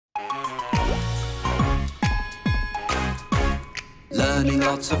Learning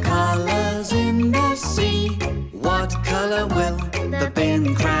lots of colours in the sea. What colour will the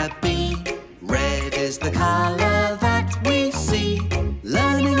bin crab be? Red is the colour that we see.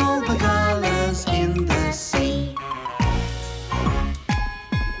 Learning all the colours in the sea.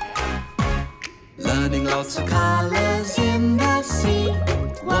 Learning lots of colours in the sea.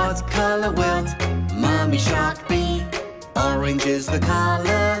 What colour will Mummy Shark be? Orange is the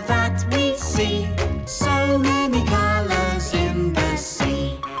colour that we see. So many colours in the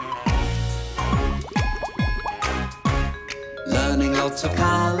sea. Learning lots of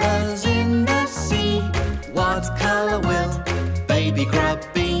colours in the sea. What colour will Baby Grub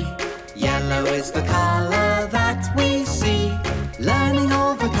be? Yellow is the colour that we see. Learning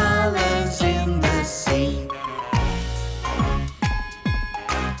all the colours in the sea.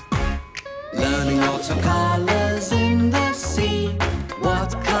 Learning lots of colours in the sea.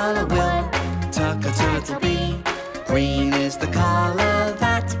 What colour will Tucker Turtle be? Green is the colour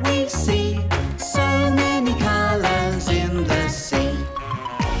that we see. So many colours in the sea.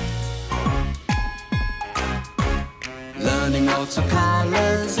 Learning lots of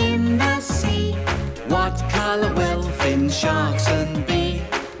colours in the sea. What colour will Fin Sharkson be?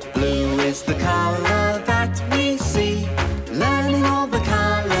 Blue is the colour that we see. Learning all the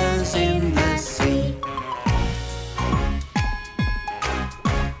colours in the sea.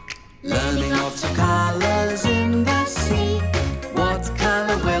 Learning lots of colours in the sea. What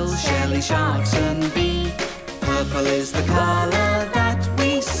colour will Shelly Sharkson be? Purple is the colour that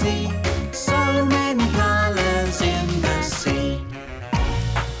we see. So many colours in the sea.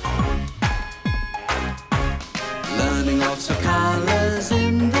 Learning lots of colours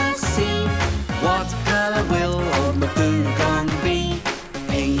in the sea. What colour will old McDugong be?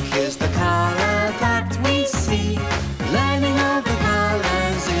 Pink is the colour that we see. Learning all the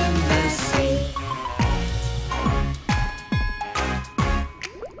colours in the sea.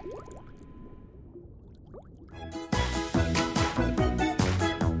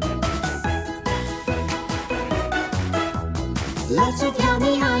 Lots of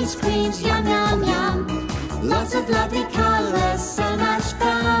yummy ice creams, yum yum yum. Lots of lovely colours, so much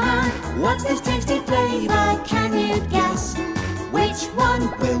fun. What's this tasty flavour, can you guess? Which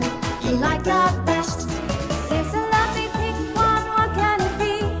one will you like the best? It's a lovely pink one, what can it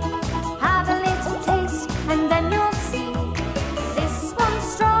be? Have a little taste and then you'll see. This one's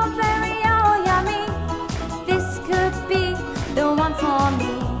strawberry, oh yummy. This could be the one for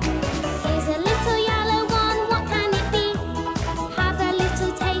me. Here's a little yellow one, what can it be? Have a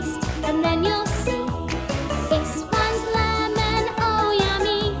little taste and then you'll see. This one's lemon, oh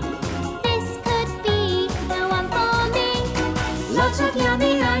yummy. This could be the one for me. Lots of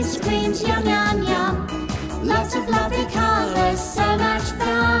yummy ice creams, yum yum yum. Lots of lovely colours, so much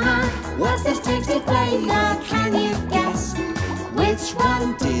fun. What's this tasty flavour, can you guess? Which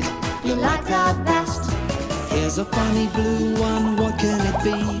one did you like the best? Here's a funny blue one, what can it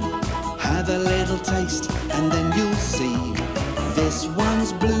be? Have a little taste and then you'll see. This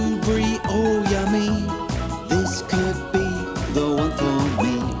one's blueberry, oh yummy. This could be the one for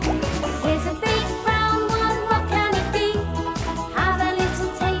me. Here's a big brown one, what can it be? Have a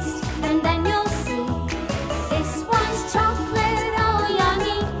little taste and then you'll see. This one's chocolate, oh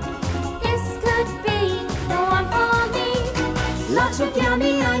yummy. This could be the one for me. Lots of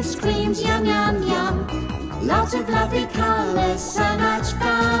yummy ice creams, yum yum yum. Lots of lovely colours, so much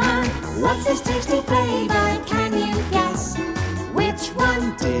fun. What's this tasty flavour, can you guess? Which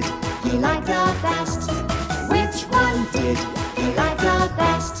one did you like the best? Which one did you like the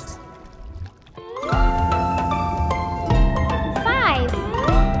best? 5.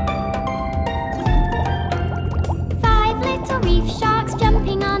 5 little reef sharks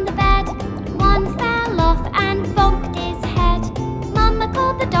jumping on the bed. One fell off and bonked his head. Mama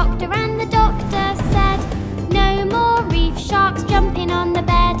called the doctor and the doctor said, no more reef sharks jumping on the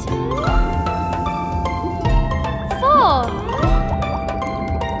bed. 4.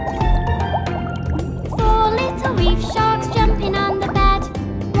 4 little reef sharks jumping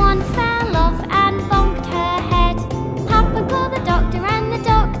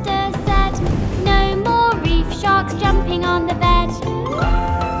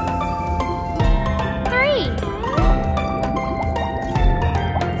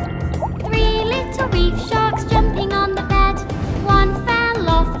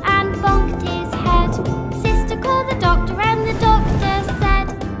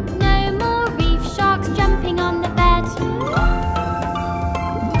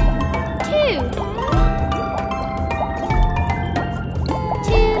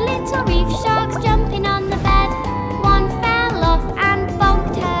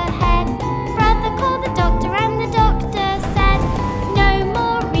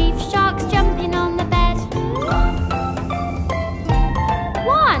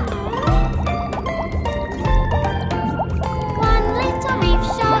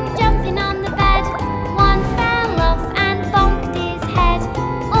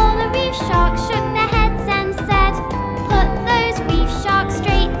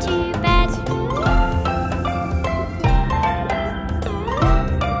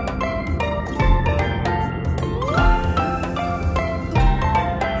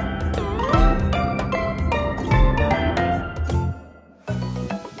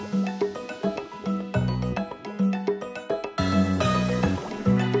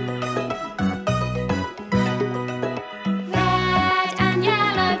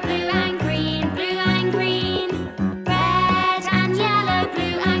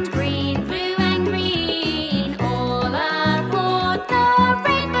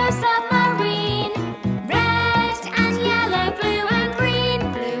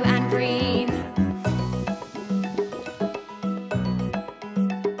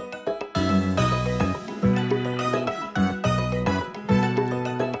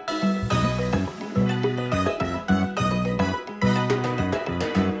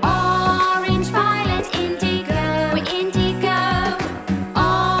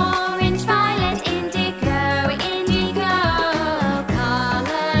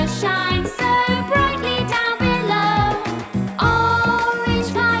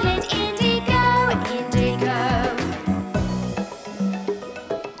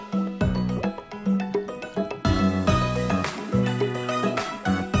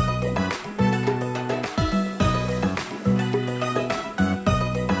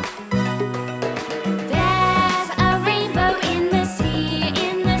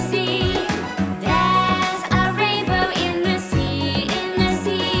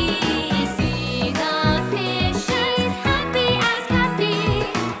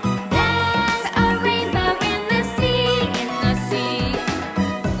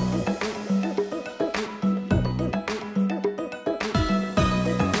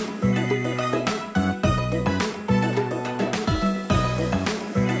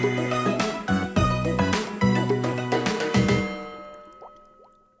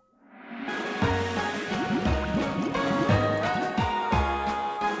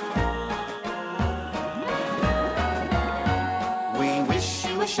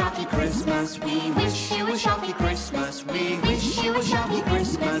Sharky Christmas. We wish you a Sharky Christmas. We wish you a Sharky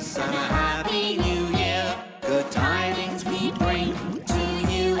Christmas and a Happy New Year. Good tidings we bring to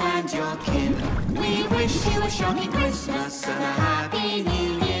you and your kin. We wish you a Sharky Christmas and a Happy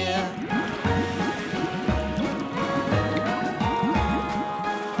New Year.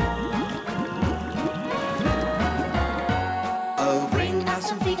 Oh, bring out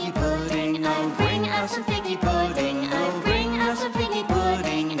some figgy pudding. Oh, bring out some figgy pudding. Oh, bring out some figgy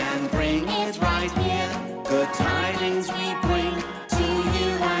pudding and bring it right here. Good tidings we bring to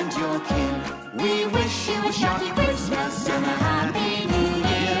you and your kin. We wish you a Sharky Christmas and a Happy New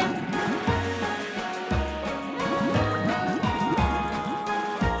Year.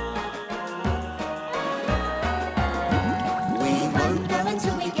 We won't go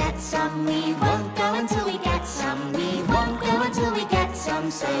until we get some. We won't go until we get some. We won't go until we get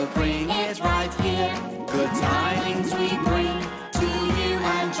some. So bring it right here. Good tidings we bring to you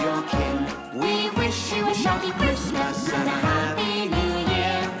and your kin. We wish you a Sharky Christmas and a Happy New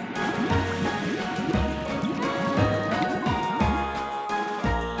Year.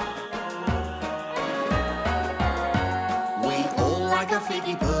 We all like a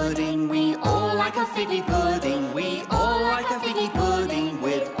figgy pudding. We all like a figgy pudding. We all like a figgy pudding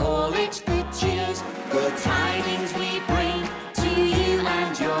with all its good cheers. Good tidings we bring to you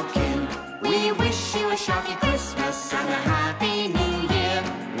and your kin. We wish you a Sharky Christmas and a Happy New Year.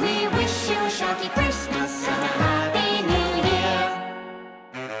 We wish you a Sharky Christmas and a Happy New Year.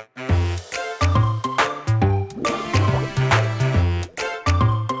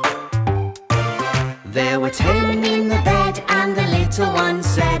 There were 10 in the bed and the little one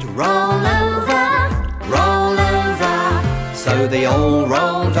said, roll over, roll over. So they all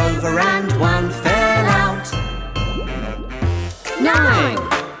rolled over and one fell out. 9.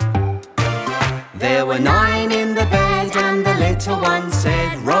 There were 9 in the bed and the little one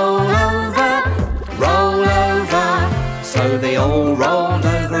said, roll over, roll over. So they all rolled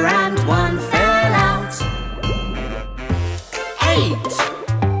over and one fell out. 8.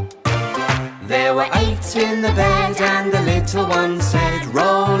 There were 8 in the bed and the little one said,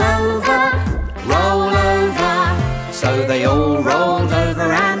 roll over, roll over. So they all rolled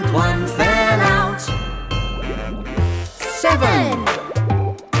over and one fell out. 7.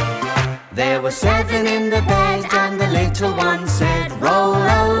 There were 7 in the bed and the little one said, roll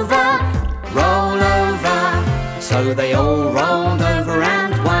over, roll over. So they all rolled over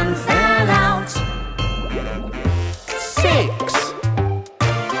and one fell out. 6.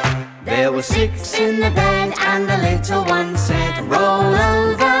 There were 6 in the bed and the little one said, roll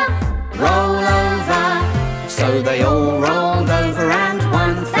over, roll over. So they all rolled over and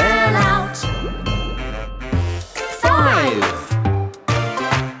one fell out. 5.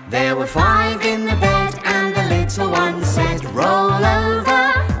 There were 5 in the bed and the little one said, roll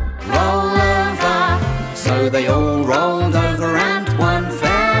over, roll over. So they all rolled over and one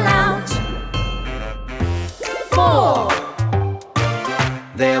fell out. 4.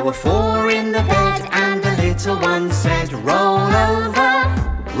 There were 4 in the bed and the little one said, roll over,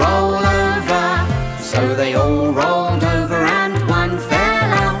 roll over. So they all rolled over and one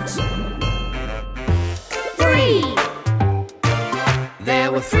fell out. 3.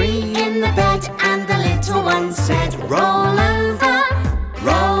 There were 3 in the bed and the little one said, roll over,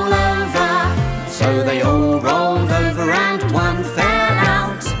 roll over. So they all rolled over and one fell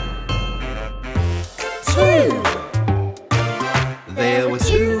out. 2. There were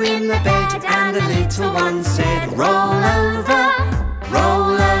 2 in the bed and the little one said, roll over,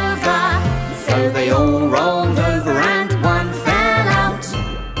 roll over. So they all rolled over and one fell out.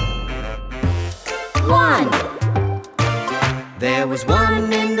 1. There was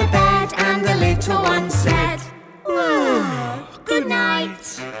 1 in the bed and the little one said, good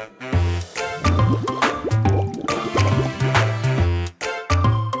night.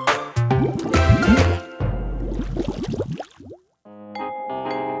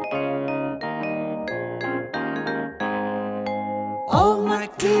 Old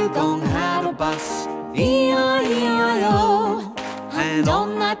McDugong had a bus, E-I-E-I-O. And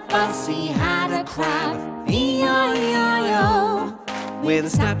on that bus he had a crab, E-I-E-I-O. With a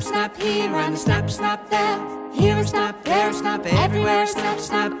snap, snap here and a snap, snap there. Here a snap, there a snap, everywhere a snap,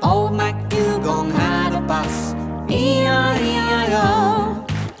 snap. Old McDugong had a bus, E-I-E-I-O.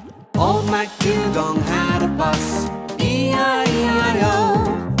 Old McDugong had a bus, E-I-E-I-O.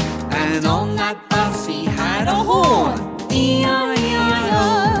 And on that bus he had a horn,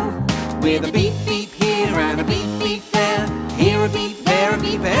 E-I-E-I-O. With a beep, beep here and a beep, beep there. Here a beep, there a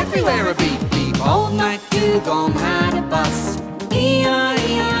beep, everywhere a beep, beep. Old McDugong had a bus,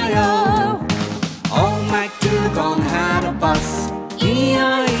 E-I-E-I-O. Old McDugong had a bus,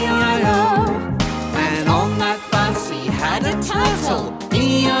 E-I-E-I-O.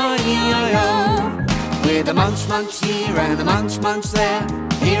 munch here and a munch, munch there.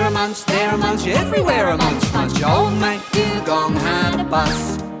 Here a munch, there a munch, everywhere a munch, munch. Old McDugong had a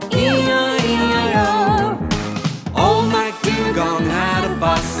bus, E-I-E-I-O. Old McDugong had a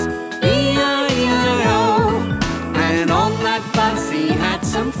bus, E-I-E-I-O. And on that bus he had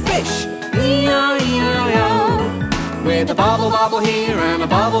some fish, E-I-E-I-O. With a bubble, bubble here and a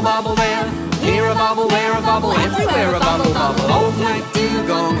bubble, bubble there. Here a bubble, there a bubble, everywhere a bubble, bubble. Old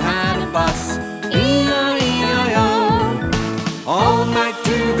McDugong had a bus, E-I-E-I-O. Old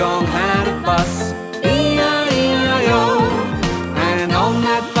McDugong had a bus, E-I-E-I-O. And on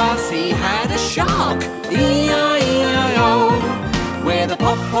that bus he had a shark, E-I-E-I-O. With a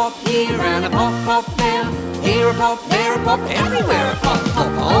pop, pop here and a pop, pop there. Here a pop, there a pop, everywhere a pop,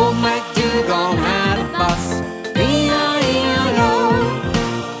 pop. Old McDugong had a bus, E-I-E-I-O.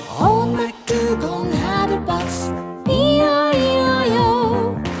 Old McDugong had a bus, E-I-E-I-O.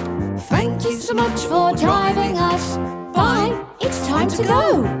 Thank you so much for driving us. Bye, it's time to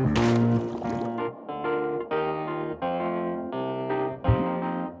go.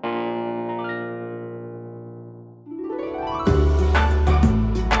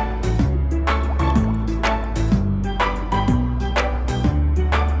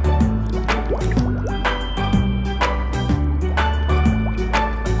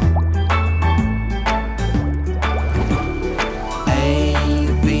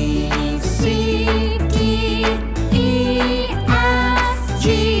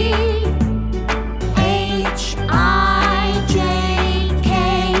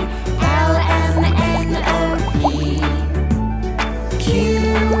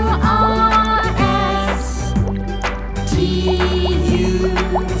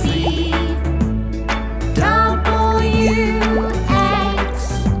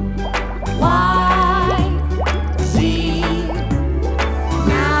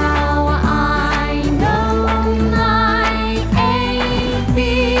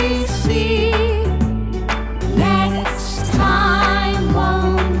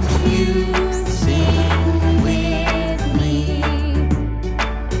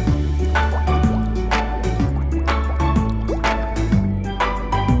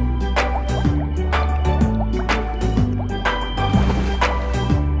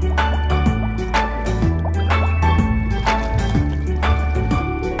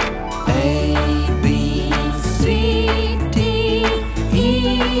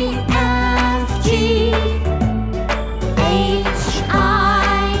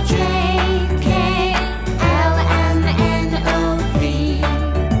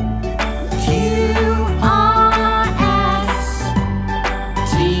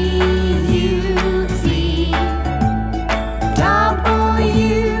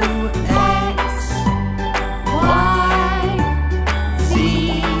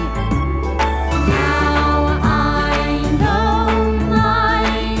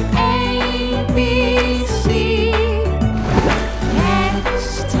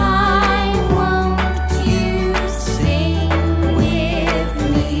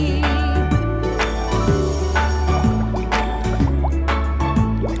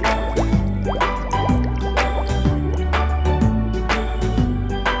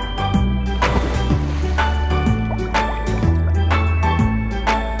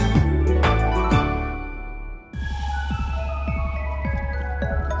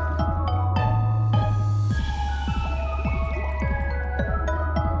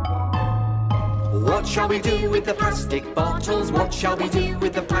 What shall we do with the plastic bottles? What shall we do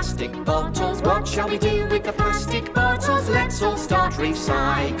with the plastic bottles? What shall we do with the plastic bottles? Let's all start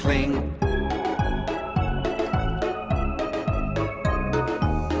recycling.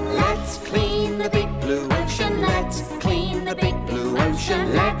 Let's clean the big blue ocean. Let's clean the big blue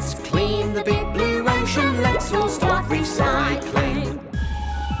ocean. Let's clean the big blue ocean. Let's all start recycling.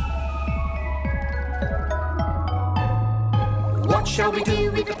 What shall we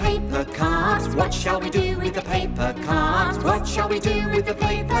do with the paper cards? What shall we do with the paper cards? What shall we do with the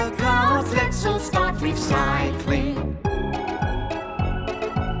paper cards? Let's all start recycling.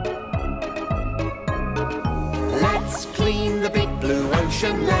 Let's clean the big blue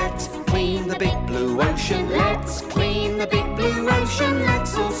ocean. Let's clean the big blue ocean. Let's clean the big blue ocean.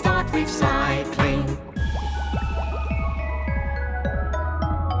 Let's all start recycling.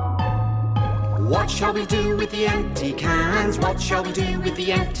 What shall we do with the empty cans? What shall we do with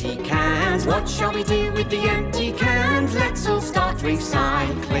the empty cans? What shall we do with the empty cans? Let's all start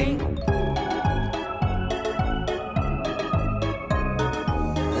recycling.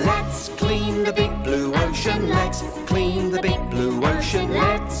 Let's clean the big blue ocean. Let's clean the big blue ocean.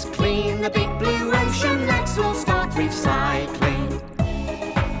 Let's clean the big blue ocean. Let's all start recycling.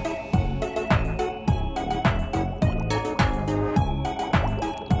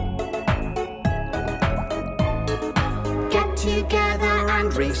 together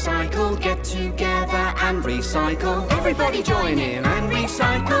and recycle. Get together and recycle. Everybody join in and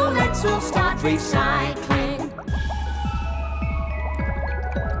recycle. Let's all start recycling.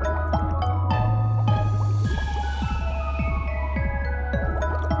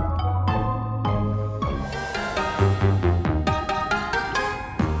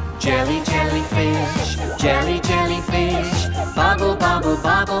 Jelly, jellyfish, jelly, jellyfish. Bubble, bubble,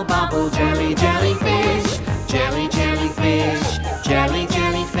 bubble, bubble, jelly, jellyfish. Jelly, jellyfish, jelly,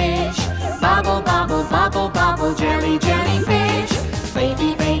 jellyfish. Bubble, bubble, bubble, bubble, jelly, jellyfish.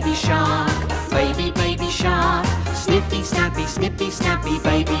 Baby, baby shark, baby, baby shark. Snippy, snappy, snippy, snappy,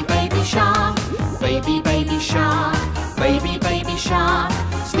 baby, baby shark. Baby, baby shark, baby, baby shark.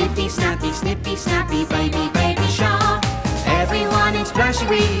 Snippy, snappy, snippy, snappy, baby, baby shark. Everyone in Splashy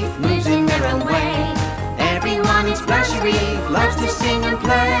Reef moves in their own way. Everyone in Splashy Reef loves to sing and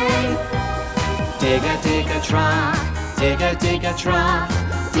play. Dig a, dig a truck, dig a, dig a truck.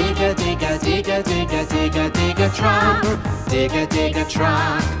 Dig a, dig a, dig a, dig a, dig a, dig a truck. Dig a, dig a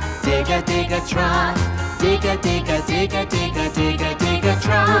truck, dig a, dig a truck. Dig a, dig a, dig a, dig a, dig a, dig a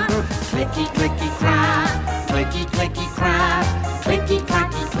truck. Clicky, clicky, crab, clicky, clicky, crab. Clicky,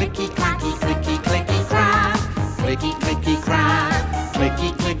 clacky, clicky, clacky, clicky, clicky, crab. Clicky, clicky, crab, clicky,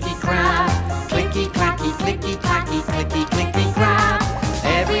 clicky, crab. Clicky, clacky, clicky, clacky, clicky, clicky, crab.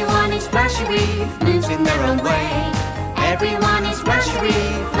 Everyone in Splashy Reef moves in their own way. Everyone in Splashy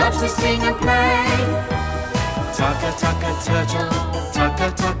Reef loves to sing and play. Tucka, tucka, turtle, tucka,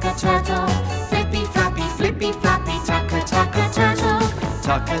 tucka, turtle. Flippy, flappy, flippy, flappy, tucka, tucka, turtle.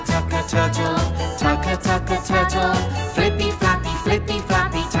 Tucka, tucka, turtle, tucka, tucka, turtle. Flippy, flappy, flippy,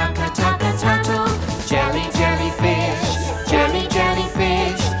 flappy, tucka, tucka, turtle. Jelly, jellyfish, jelly,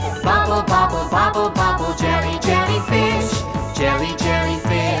 jellyfish. Bubble, bubble, bubble, bubble, jelly, jellyfish. Jelly,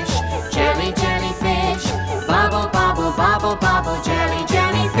 jellyfish, jelly, jellyfish. Bubble, bubble, bubble, bubble, jelly,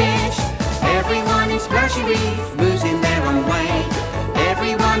 jellyfish. Everyone in Splashy Reef moves in their own way.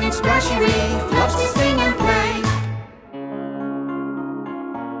 Everyone in Splashy Reef loves to sing and play.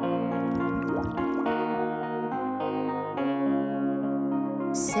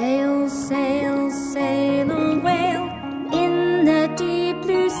 Sail, sail, sail a whale in the deep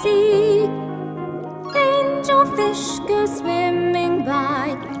blue sea. Angelfish go swimming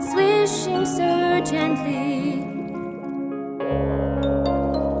by, swishing so gently.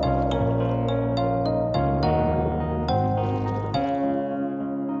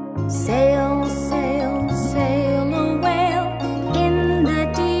 Sail, sail, sail a whale in the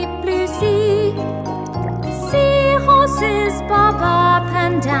deep blue sea. Seahorses bob up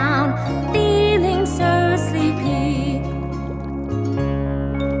and down, feeling so sleepy.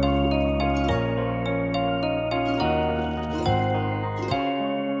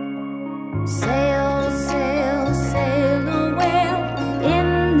 Sail, sail, sail a whale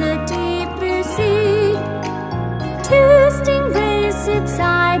in the deep blue sea. Two stingrays sit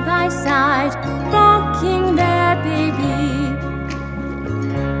side by side, rocking their baby.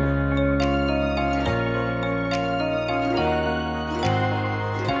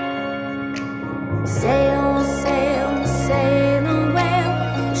 Sail, sail, sail a whale,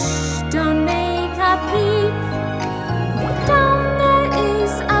 shh, don't make a peep. Down there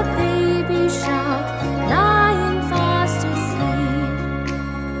is a baby shark, lying fast asleep.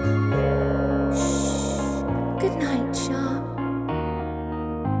 Shh, good night, shark.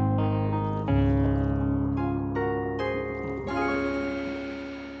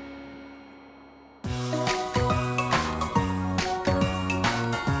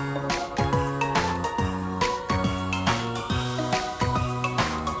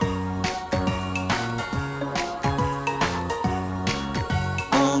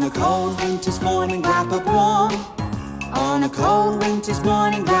 On a cold winter's morning, wrap up warm. On a cold winter's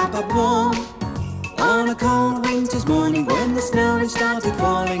morning, wrap up warm. On a cold winter's morning, when the snow has started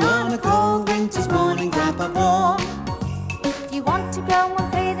falling. On a cold winter's morning, wrap up warm. If you want to go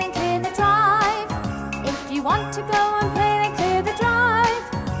and play, then clear the drive. If you want to go and play, then clear the drive.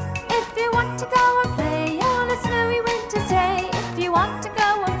 If you want to go and play on a snowy winter's day. If you want to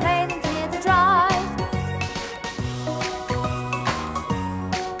go and play, then clear the drive.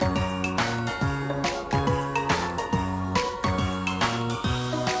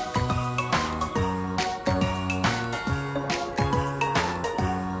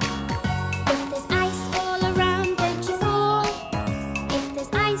 If there's ice all around, don't you fall. If there's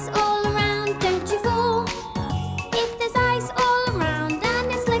ice all around, don't you fall. If there's ice all around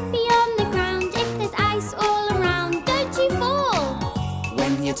and it's slippy on the ground. If there's ice all around, don't you fall.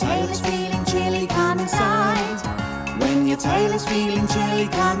 When your tail is feeling chilly, come inside. When your tail is feeling chilly,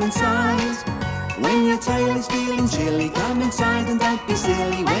 come inside. When your tail is feeling chilly, come inside and don't be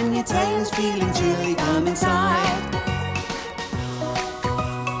silly. When your tail is feeling chilly, come inside.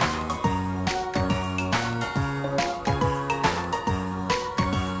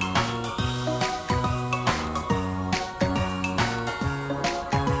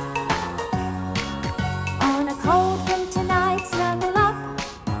 On a cold winter night, snuggle up.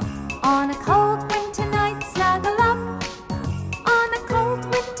 On a cold winter night, snuggle up. On a cold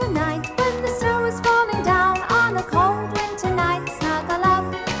winter night, when the snow is falling down. On a cold winter night, snuggle up.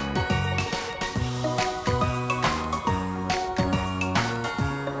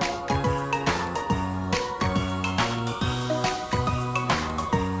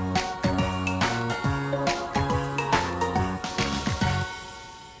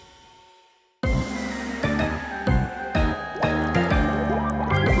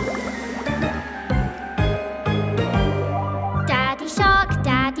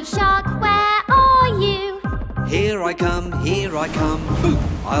 Daddy Shark, where are you? Here I come, boo,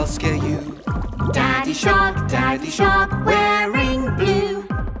 I'll scare you. Daddy Shark, wearing blue.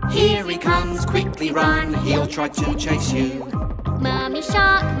 Here he comes, quickly run, he'll try to chase you. Mummy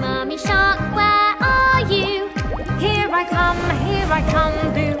Shark, where are you? Here I come,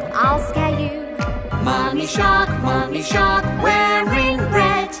 boo, I'll scare you. Mummy Shark, wearing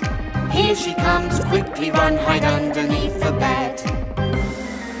red. Here she comes, quickly run, hide underneath the bed.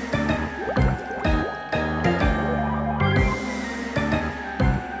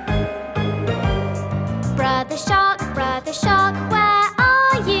 Brother Shark, where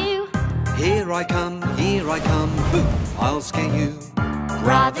are you? Here I come, boo, I'll scare you.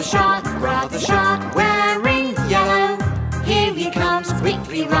 Brother Shark, wearing yellow. Here he comes,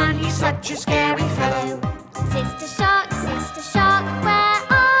 quickly run, he's such a scary fellow. Sister Shark, where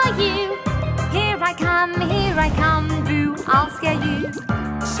are you? Here I come, boo, I'll scare you.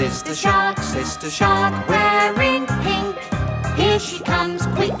 Sister Shark, wearing pink. Here she comes,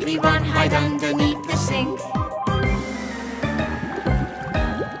 quickly run, hide underneath the sink.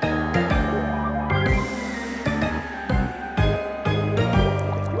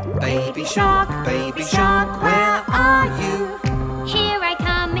 Baby Shark, where are you? Here I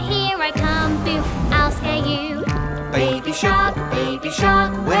come, boo, I'll scare you. Baby Shark,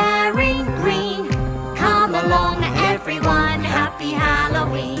 wearing green. Come along, everyone, happy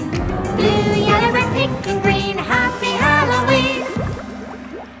Halloween. Blue, yellow, red, pink and green, happy Halloween.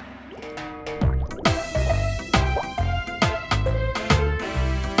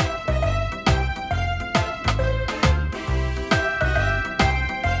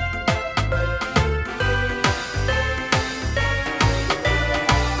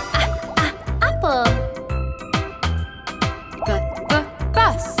 Apple.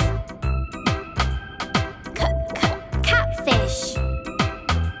 Bus. Catfish.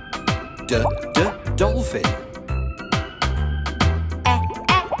 Dolphin.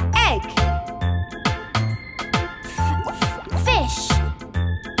 Egg. Fish.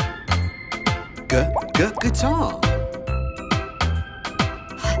 Guitar.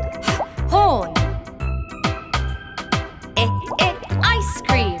 Horn. Ice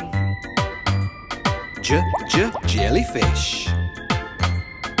cream. Jellyfish.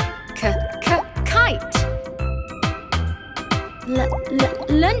 Kite.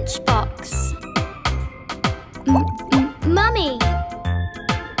 Lunchbox. Mummy.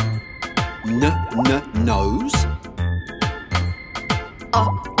 Nose.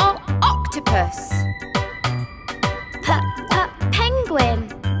 Octopus. Penguin.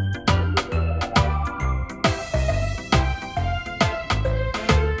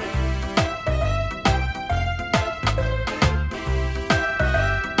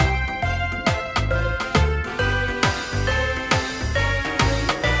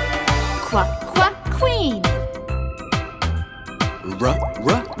 Queen.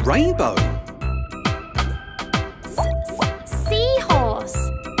 Rainbow. Seahorse.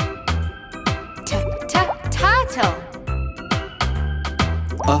 Turtle.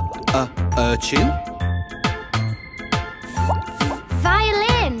 Urchin.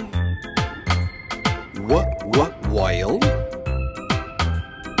 Violin. Whale.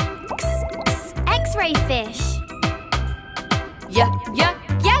 X-ray fish.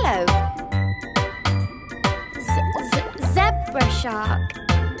 Yellow. Zebra shark.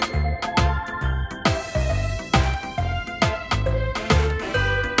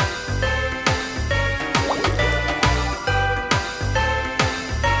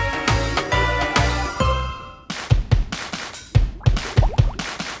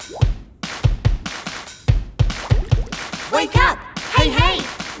 Wake up! Hey!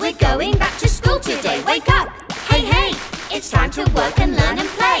 We're going back to school today. Wake up! Hey! It's time to work and learn and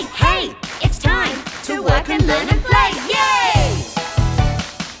play. Hey! It's time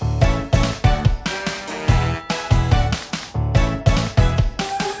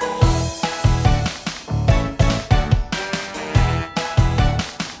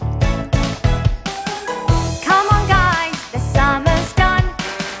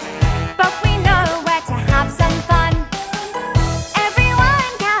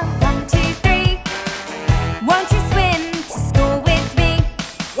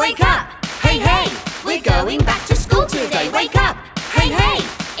Wake up! Hey, hey! We're going back to school today. Wake up! Hey, hey!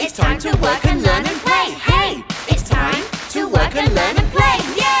 It's time to work and learn and play. Hey! It's time to work and learn and play.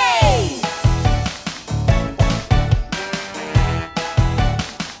 Yay!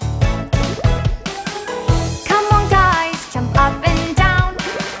 Come on guys, jump up and down.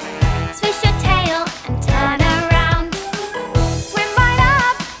 Swish your tail and turn around. Swim right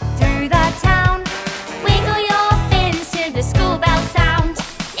up through the town. Wiggle your fins to the school bell sound.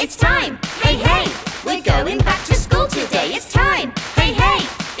 It's time! Hey, hey! We're going back to school today. It's time! Hey, hey!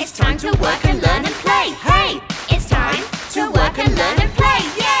 It's time to work and learn and play. Hey! It's time to work and learn and play.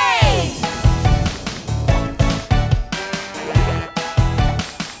 Yay!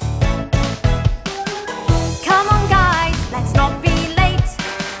 Come on guys, let's not be late.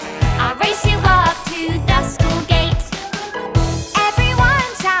 I'll race you up to the school gate. Everyone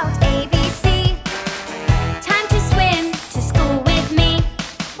shout ABC. Time to swim to school with me.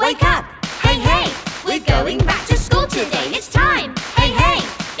 Wake up! Hey, hey! We're going back to school today. It's time! Hey, hey!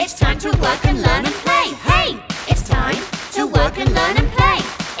 It's time to work and learn and play. Hey! It's time to work and learn and play.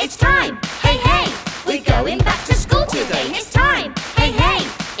 It's time! Hey, hey! We're going back to school today. It's time! Hey, hey!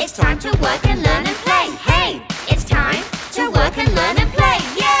 It's time to work and learn and play. Hey! It's time to work and learn and play.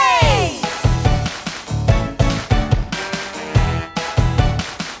 Yay!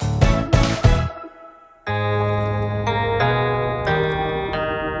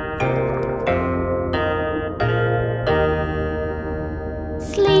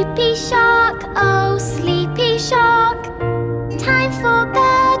 Sleepy shark, oh sleepy shark. Time for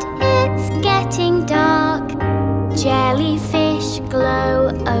bed, it's getting dark. Jellyfish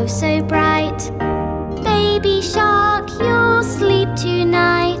glow, oh so bright. Baby shark, you'll sleep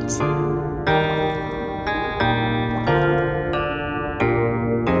tonight.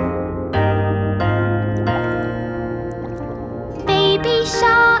 Baby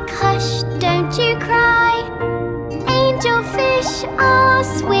shark, hush, don't you cry. Angelfish are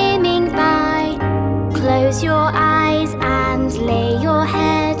swimming by. Close your eyes and lay your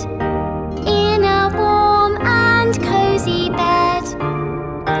head in a warm and cozy bed.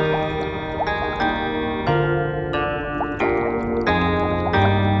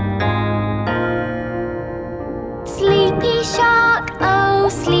 Sleepy shark, oh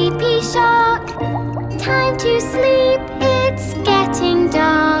sleepy shark. Time to sleep, it's getting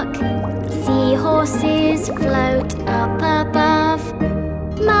dark. Seahorses float up above.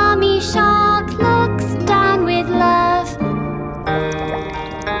 Mommy shark looks down with love.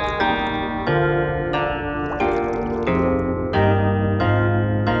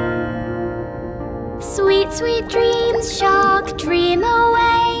 Sweet, sweet dreams, shark, dream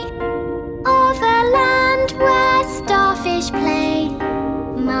away of a land where starfish play.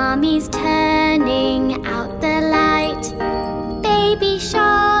 Mommy's turning out the light. Baby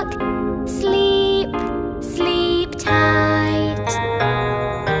shark, sleep, sleep tight.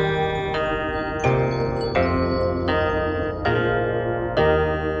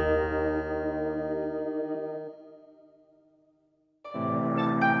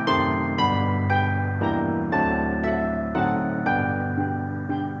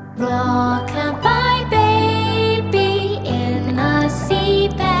 Rockabye baby in a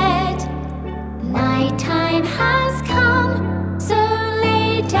seabed. Nighttime has come, so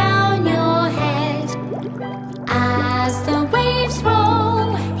lay down your head. As the waves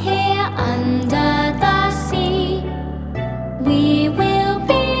roll here under the sea, we will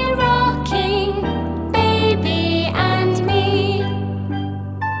be rocking, baby and me.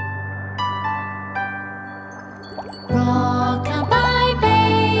 Rockabye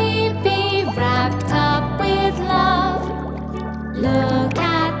baby wrapped up with love. Look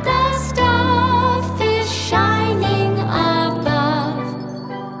at the starfish shining above.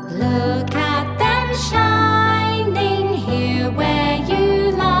 Look at them shining here where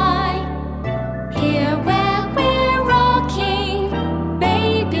you lie. Here where we're rocking,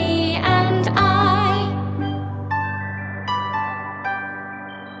 baby and I.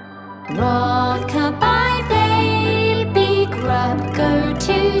 Rockabye baby, grub, go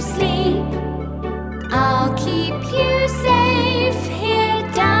to sleep. I'll keep you safe here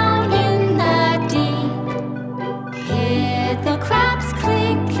down in the deep. Hear the crabs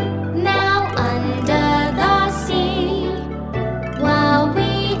click now under the sea, while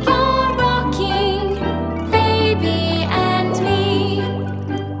we are rocking, baby and me.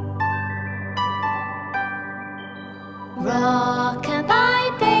 Rockabye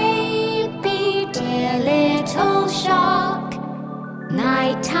baby, dear little shark.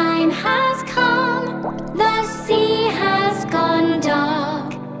 Nighttime has come, the sea has gone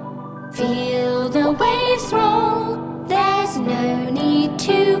dark. Feel the waves roll, there's no No need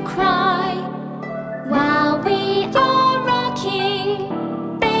to cry.